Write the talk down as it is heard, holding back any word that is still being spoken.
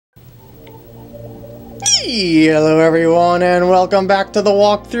Hello everyone and welcome back to the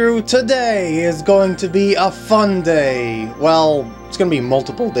walkthrough. Today is going to be a fun day. Well, it's going to be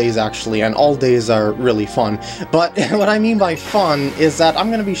multiple days actually, and all days are really fun. But what I mean by fun is that I'm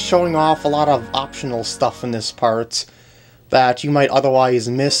going to be showing off a lot of optional stuff in this part that you might otherwise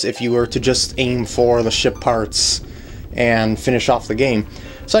miss if you were to just aim for the ship parts and finish off the game.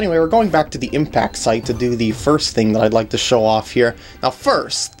 So anyway, we're going back to the impact site to do the first thing that I'd like to show off here. Now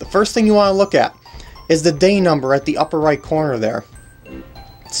the first thing you want to look at is the day number at the upper right corner there.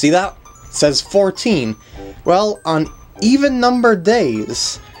 See that? It says 14. Well, on even numbered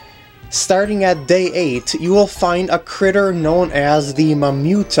days, starting at day 8, you will find a critter known as the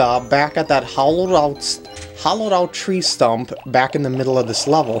Mamuta back at that hollowed out tree stump back in the middle of this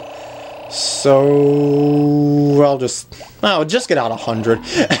level. So I'll just get out 100.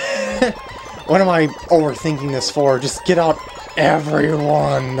 What am I overthinking this for? Just get out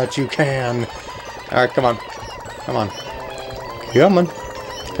everyone that you can. Alright, come on. Come on. Come on.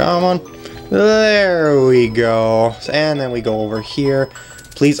 Come on. There we go. And then we go over here.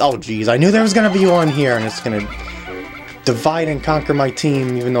 Please. Oh, jeez. I knew there was going to be one here, and it's going to divide and conquer my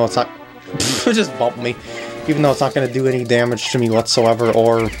team, even though it's not... just bump me. Even though it's not going to do any damage to me whatsoever,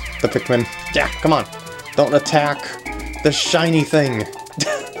 or the Pikmin. Yeah, come on. Don't attack the shiny thing.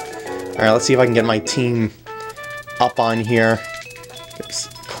 Alright, let's see if I can get my team up on here.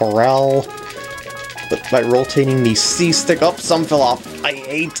 Corral. But by rotating the C stick up, some fell off. I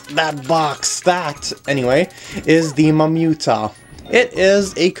hate that box. That, anyway, is the Mamuta. It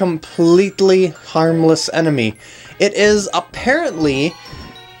is a completely harmless enemy. It is apparently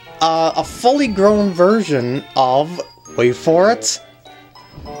a fully grown version of, wait for it,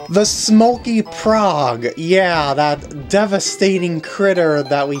 the Smoky Prog. Yeah, that devastating critter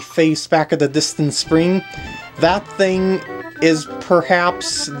that we faced back at the distant spring. That thing is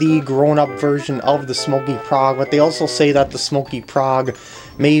perhaps the grown-up version of the Smoky Prog, but they also say that the Smoky Prog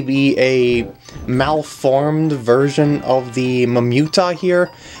may be a malformed version of the Mamuta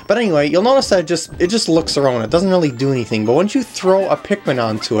here. But anyway, you'll notice that it just looks around. It doesn't really do anything, but once you throw a Pikmin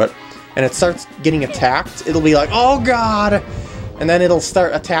onto it and it starts getting attacked, it'll be like, oh god! And then it'll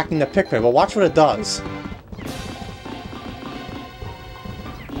start attacking the Pikmin. But watch what it does.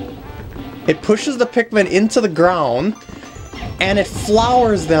 It pushes the Pikmin into the ground, and it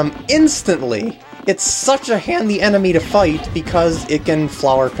flowers them instantly. It's such a handy enemy to fight because it can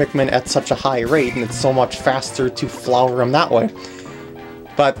flower Pikmin at such a high rate, and it's so much faster to flower them that way.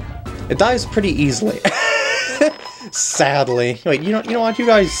 But it dies pretty easily. Sadly. Wait, you know what? You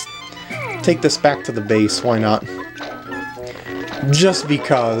guys take this back to the base. Why not? Just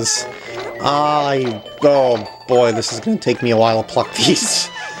because. Oh boy, this is going to take me a while to pluck these.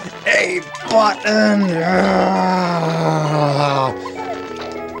 A button!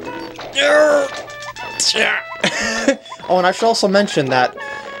 Oh, and I should also mention that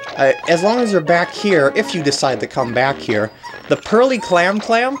as long as you're back here, if you decide to come back here, the pearly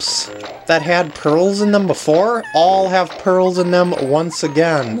clamps that had pearls in them before all have pearls in them once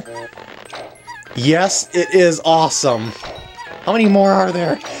again. Yes, it is awesome. How many more are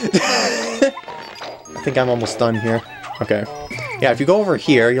there? I think I'm almost done here. Okay. Yeah, if you go over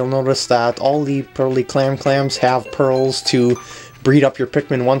here, you'll notice that all the pearly clams have pearls to breed up your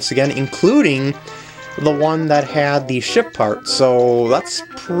Pikmin once again, including the one that had the ship part. So that's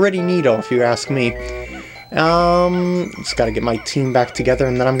pretty neato, if you ask me. Just gotta get my team back together,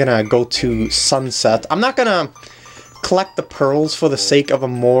 and then I'm gonna go to Sunset. I'm not gonna collect the pearls for the sake of a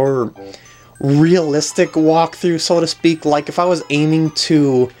more realistic walkthrough, so to speak. Like, if I was aiming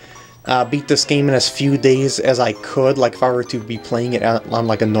to beat this game in as few days as I could, like if I were to be playing it on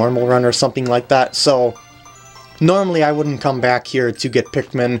like a normal run or something like that. So normally I wouldn't come back here to get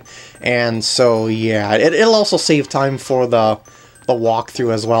Pikmin, and so yeah, it'll also save time for the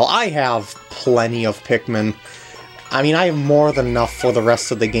walkthrough as well. I have plenty of Pikmin. I mean, I have more than enough for the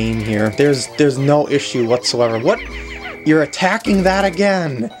rest of the game here. There's no issue whatsoever. What? You're attacking that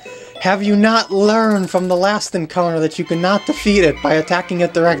again! Have you not learned from the last encounter that you cannot defeat it by attacking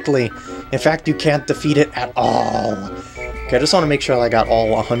it directly? In fact, you can't defeat it at all. Okay, I just want to make sure that I got all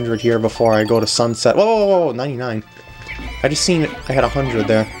 100 here before I go to Sunset. Whoa, 99. I just seen it. I had 100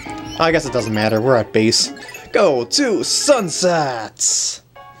 there. I guess it doesn't matter. We're at base. Go to Sunset!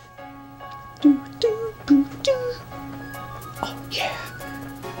 Oh, yeah.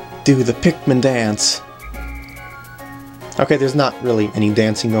 Do the Pikmin dance. Okay, there's not really any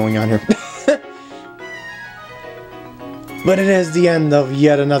dancing going on here. But it is the end of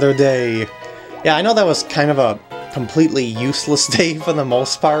yet another day. Yeah, I know that was kind of a completely useless day for the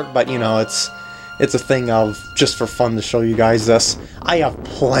most part, but you know, it's it's a thing of just for fun to show you guys this. I have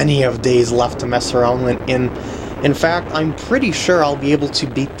plenty of days left to mess around in. In fact, I'm pretty sure I'll be able to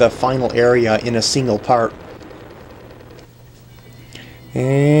beat the final area in a single part.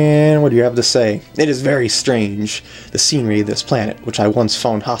 And what do you have to say? It is very strange, the scenery of this planet, which I once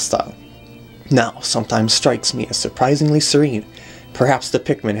found hostile, now sometimes strikes me as surprisingly serene. Perhaps the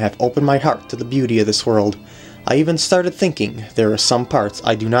Pikmin have opened my heart to the beauty of this world. I even started thinking there are some parts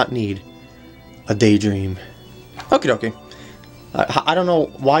I do not need. A daydream. Okie dokie. I don't know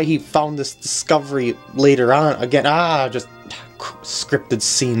why he found this discovery later on. Again, just scripted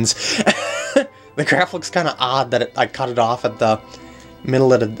scenes. The graph looks kind of odd that I cut it off at the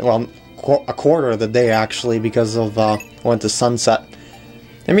middle of the, well, a quarter of the day actually, because of went to sunset.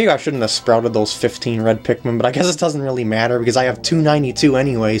 And maybe I shouldn't have sprouted those 15 red Pikmin, but I guess it doesn't really matter because I have 292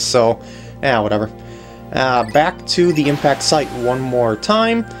 anyway, so yeah, whatever. Back to the impact site one more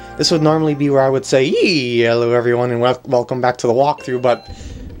time. This would normally be where I would say, hello everyone and welcome back to the walkthrough, but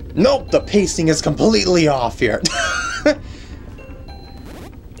nope, the pacing is completely off here.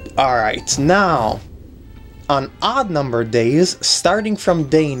 Alright, now, on odd number days, starting from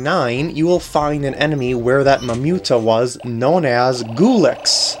day 9, you will find an enemy where that Mamuta was, known as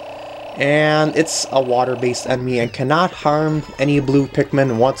Gulix. And it's a water-based enemy and cannot harm any blue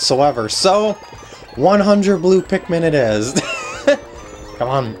Pikmin whatsoever. So, 100 blue Pikmin it is.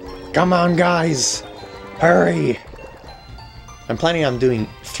 Come on guys, hurry. I'm planning on doing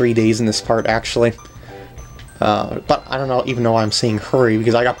 3 days in this part actually. But I don't even know why I'm saying hurry,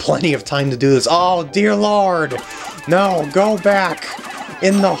 because I got plenty of time to do this. Oh, dear lord! No, go back!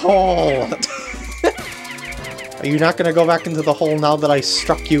 In the hole! Are you not gonna go back into the hole now that I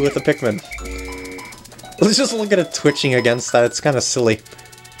struck you with a Pikmin? Let's just look at it twitching against that, it's kinda silly.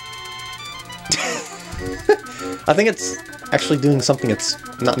 I think it's actually doing something it's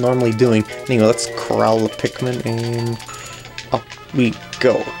not normally doing. Anyway, let's corral the Pikmin, and up we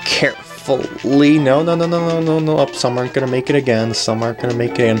go. Carefully. No. Up, some aren't gonna make it again, some aren't gonna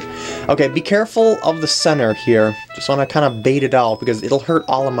make it in. Okay, be careful of the center here. Just wanna kinda bait it out, because it'll hurt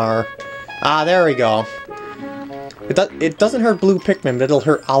Olimar. There we go. It doesn't hurt blue Pikmin, but it'll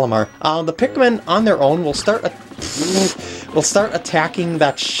hurt Olimar. The Pikmin, on their own, will start attacking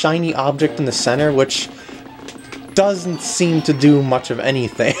that shiny object in the center, which doesn't seem to do much of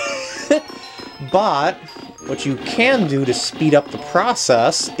anything. But what you can do to speed up the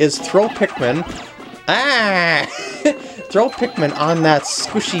process is throw Pikmin... throw Pikmin on that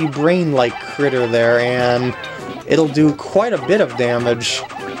squishy brain-like critter there, and it'll do quite a bit of damage.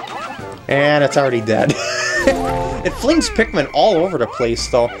 And it's already dead. It flings Pikmin all over the place,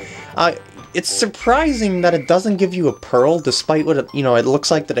 though. It's surprising that it doesn't give you a pearl, despite what it, it looks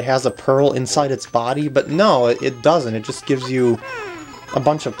like that it has a pearl inside its body, but no, it doesn't. It just gives you a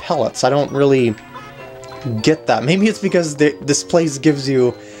bunch of pellets. I don't really get that. Maybe it's because this place gives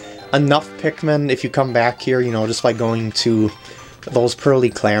you enough Pikmin if you come back here, just by going to those pearly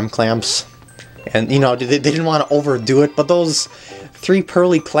clamps. And, they didn't want to overdo it, but those 3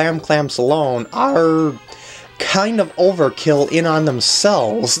 pearly clamps alone are kind of overkill in on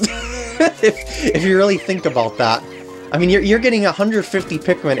themselves. if you really think about that. I mean, you're getting 150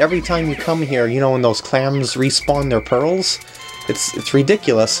 Pikmin every time you come here, when those clams respawn their pearls. It's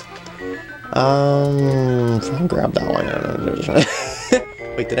ridiculous. I'll grab that one.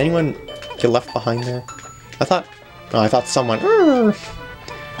 Wait, did anyone get left behind there? I thought someone...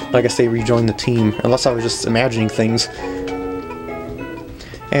 But I guess they rejoined the team, unless I was just imagining things.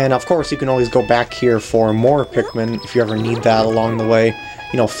 And of course, you can always go back here for more Pikmin if you ever need that along the way.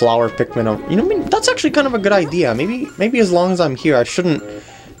 Flower Pikmin. I mean, that's actually kind of a good idea. Maybe as long as I'm here, I shouldn't,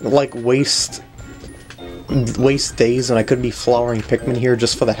 like, waste days when I could be flowering Pikmin here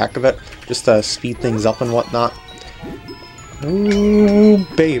just for the heck of it, just to speed things up and whatnot. Ooh,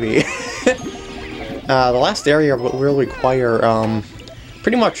 baby. The last area will require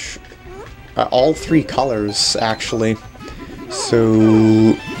pretty much all 3 colors, actually.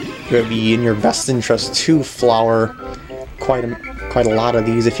 So it would be in your best interest to flower quite a lot of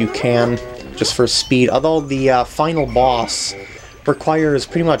these if you can, just for speed. Although the final boss requires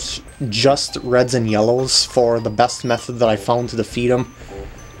pretty much just reds and yellows for the best method that I found to defeat him.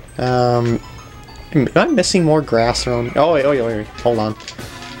 Am I missing more grass around? Oh wait, hold on.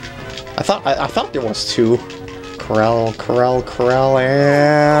 I thought there was 2. Corral,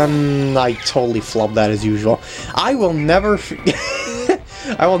 and I totally flubbed that as usual. I will never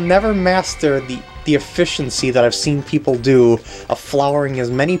master the efficiency that I've seen people do of flowering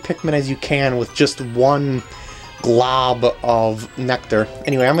as many Pikmin as you can with just one glob of nectar.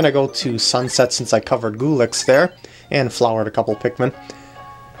 Anyway, I'm gonna go to Sunset since I covered Gulix there, and flowered a couple Pikmin.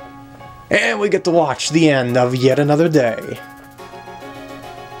 And we get to watch the end of yet another day.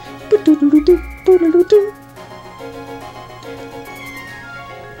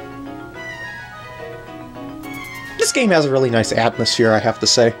 This game has a really nice atmosphere, I have to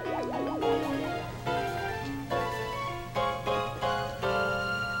say.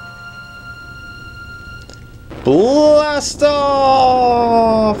 Blast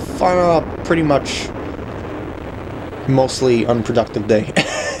off on a pretty much mostly unproductive day.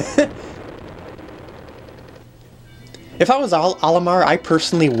 If I was Alamar, I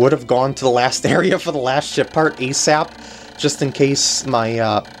personally would have gone to the last area for the last ship part ASAP, just in case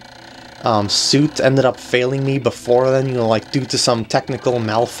my suit ended up failing me before then, you know, like due to some technical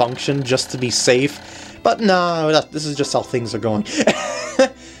malfunction, just to be safe. But no, this is just how things are going.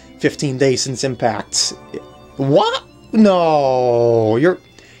 15 days since impact. What? No, you're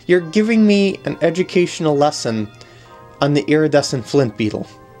giving me an educational lesson on the iridescent flint beetle.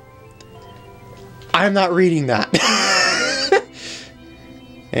 I'm not reading that.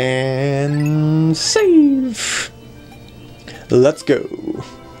 And save. Let's go.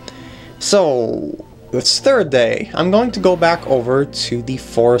 So, it's third day. I'm going to go back over to the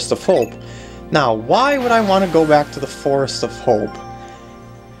Forest of Hope. Now, why would I want to go back to the Forest of Hope?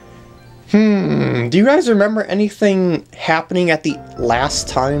 Do you guys remember anything happening at the last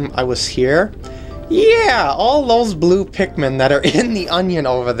time I was here? Yeah, all those blue Pikmin that are in the onion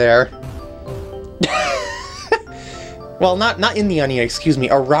over there. Well, not in the onion, excuse me,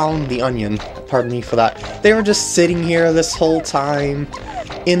 around the onion. Pardon me for that. They were just sitting here this whole time,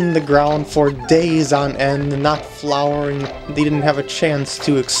 in the ground for days on end, not flowering. They didn't have a chance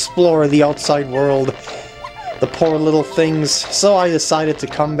to explore the outside world. The poor little things. So I decided to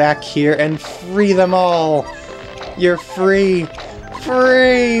come back here and free them all. You're free.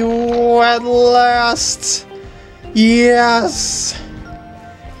 Free at last. Yes.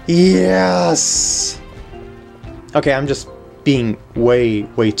 Yes. Okay, I'm just being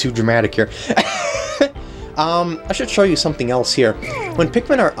way too dramatic here. I should show you something else here. When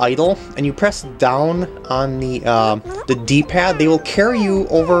Pikmin are idle and you press down on the D-pad, they will carry you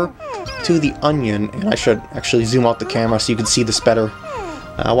over to the onion. And I should actually zoom out the camera so you can see this better.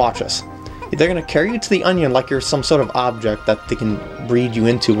 Watch this. They're going to carry you to the onion like you're some sort of object that they can breed you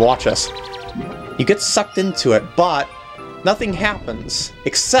into. Watch us. You get sucked into it, but nothing happens.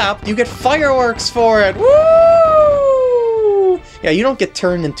 Except you get fireworks for it! Woo! Yeah, you don't get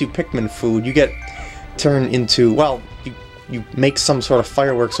turned into Pikmin food. You get turned into, well, you make some sort of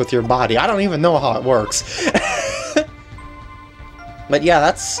fireworks with your body. I don't even know how it works. But yeah,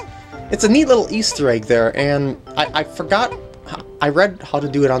 it's a neat little Easter egg there, and I forgot, I read how to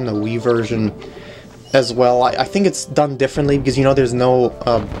do it on the Wii version as well. I think it's done differently because, you know, there's no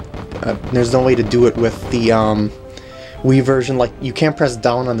way to do it with the Wii version. Like, you can't press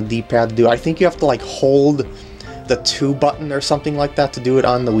down on the D-pad to do it. I think you have to, like, hold the 2 button or something like that to do it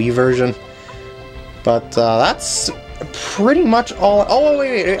on the Wii version. But that's pretty much all. Oh,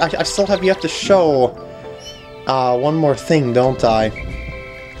 wait, I still have yet to show one more thing, don't I?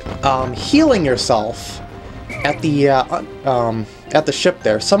 Healing yourself at the ship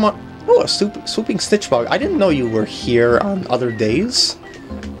there. Someone. Oh, a swooping stitch bug. I didn't know you were here on other days.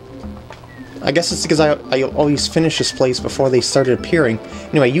 I guess it's because I always finish this place before they started appearing.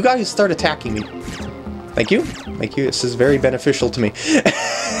 Anyway, you guys start attacking me. Thank you. Thank you. This is very beneficial to me.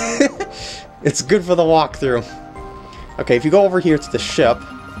 It's good for the walkthrough. Okay, if you go over here to the ship,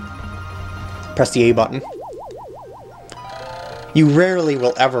 press the A button. You rarely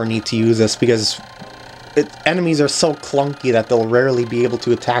will ever need to use this because enemies are so clunky that they'll rarely be able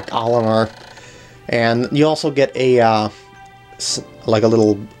to attack Olimar. And you also get a like a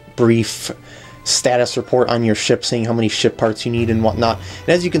little brief status report on your ship saying how many ship parts you need and whatnot. And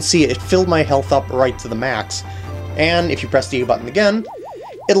as you can see, it filled my health up right to the max. And if you press the A button again,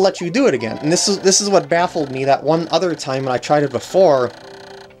 it'll let you do it again. And this is what baffled me that one other time when I tried it before,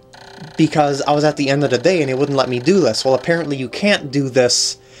 because I was at the end of the day and it wouldn't let me do this. Well, apparently you can't do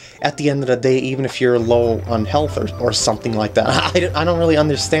this at the end of the day even if you're low on health or something like that. I don't really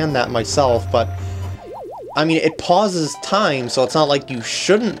understand that myself, but I mean, it pauses time, so it's not like you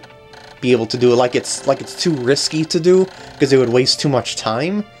shouldn't be able to do it, like it's too risky to do because it would waste too much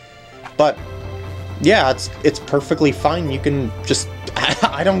time. But yeah, it's perfectly fine. You can just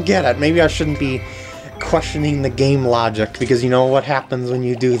I don't get it. Maybe I shouldn't be questioning the game logic, because you know what happens when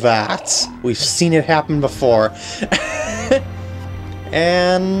you do that. We've seen it happen before.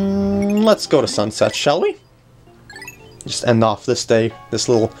 And let's go to sunset, shall we? Just end off this day, this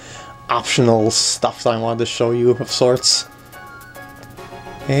little optional stuff that I wanted to show you of sorts.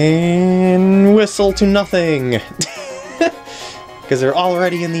 And whistle to nothing! Because they're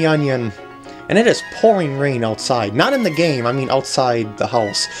already in the onion. and it is pouring rain outside. Not in the game, I mean outside the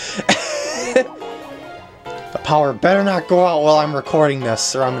house. The power better not go out while I'm recording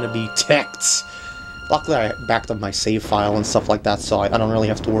this, or I'm gonna be ticked. Luckily I backed up my save file and stuff like that, so I don't really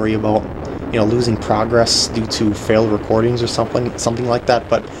have to worry about, you know, losing progress due to failed recordings or something like that,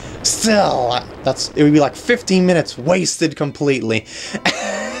 but still, it would be like 15 minutes wasted completely.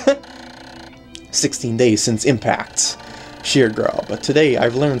 16 days since impact. Sheer girl. But today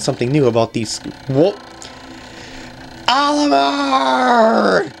I've learned something new about these... Whoa!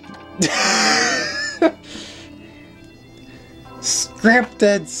 Oliver!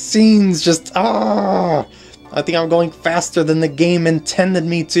 Scripted scenes just... I think I'm going faster than the game intended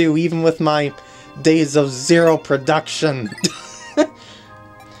me to, even with my days of zero production.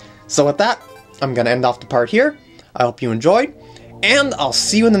 So with that, I'm gonna end off the part here. I hope you enjoyed, and I'll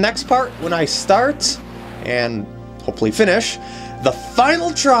see you in the next part when I start, and hopefully finish, the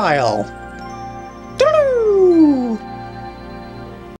final trial